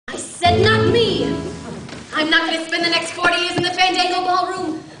I'm not going to spend the next 40 years in the Fandango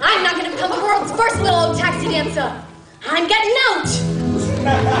Ballroom. I'm not going to become the world's first little old taxi dancer. I'm getting out.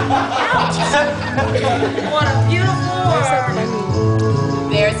 Out. What a beautiful word.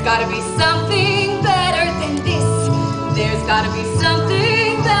 There's got to be something better than this. There's got to be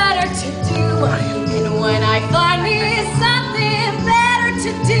something better to do. And when I find me something better to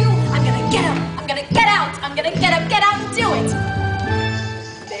do, I'm going to get up. I'm going to get out. I'm going to get up, and do it.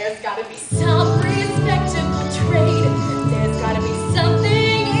 There's got to be some respectable trade. There's got to be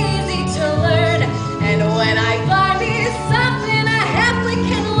something easy to learn. And when I find me something I happily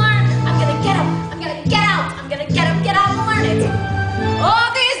can learn, I'm going to get up. I'm going to get out. I'm going to get up, and learn it.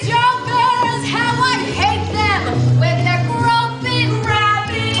 All these jokers, how I hate them. With their groping,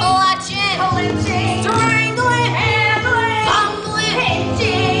 grabbing, clutching, clinching, strangling, handling, fumbling,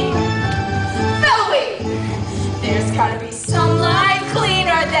 pinching, filling. There's got to be some life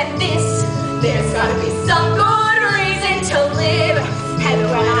cleaner than this. There's got to be some good reason to live. And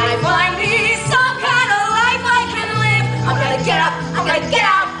when I find me some kind of life I can live, I'm going to get up, I'm going to get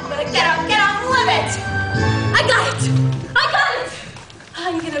out, I'm going to get up, and live it. I got it. I got it.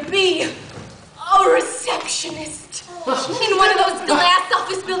 I'm going to be a receptionist in one of those glass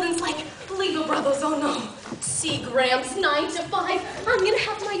office buildings like Legal Brothers. Oh no. Seagram's 9 to 5. I'm going to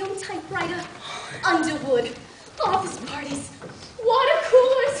have my own typewriter. Underwood. Office parties. Water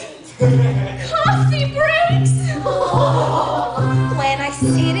coolers. Coffee breaks. Oh. When I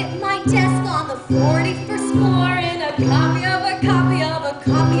sit at my desk on the 41st floor in a copy of a copy of a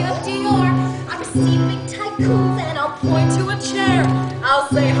copy of Dior, I receive big tycoons and I'll point to a chair. I'll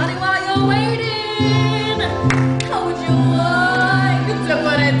say, honey, while you're waiting, how would you like to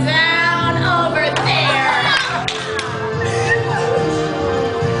put it down over there?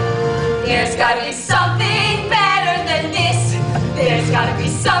 There's gotta be something better than this. There's gotta be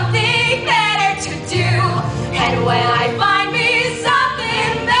something better to do. And when I find me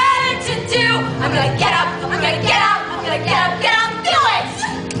something better to do, I'm gonna get up, I'm gonna get out, I'm gonna get up, do it!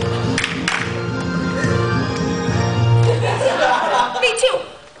 Me too.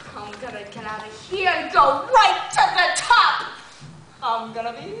 I'm gonna get out of here and go right to the top. I'm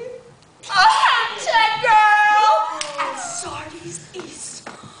gonna be a hat check girl at Sardi's East.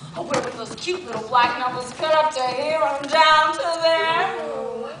 I'll wear with those cute little black knuckles cut up to here and down to there.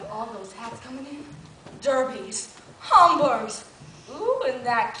 All those hats coming in. Derbies, Homburgs. Ooh, and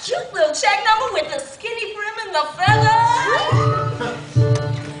that cute little check number with the skinny brim and the feathers.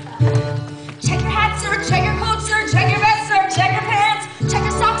 Check your hat, sir. Check your coat, sir. Check your vest, sir. Check your pants. Check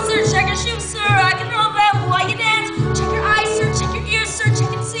your socks, sir. Check your shoes, sir. I can roll that while you dance. Check your eyes, sir. Check your ears, sir.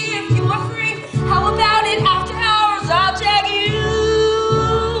 Check and see if you are free. How about it? After hours, I'll check you.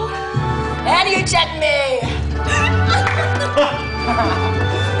 And you check me.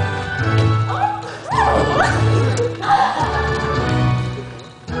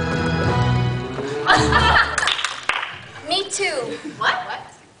 Me too. What?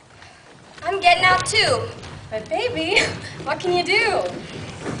 I'm getting out too. But baby, what can you do?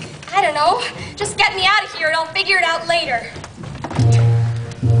 I don't know. Just get me out of here and I'll figure it out later.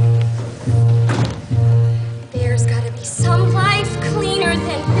 There's gotta be some life cleaner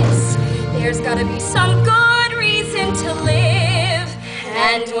than this. There's gotta be some good reason to live.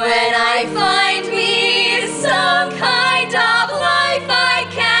 And when I find me some kind of life I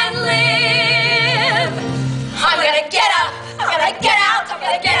can live, I'm gonna get up, I'm gonna get out, I'm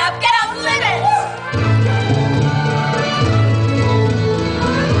gonna get up, live it!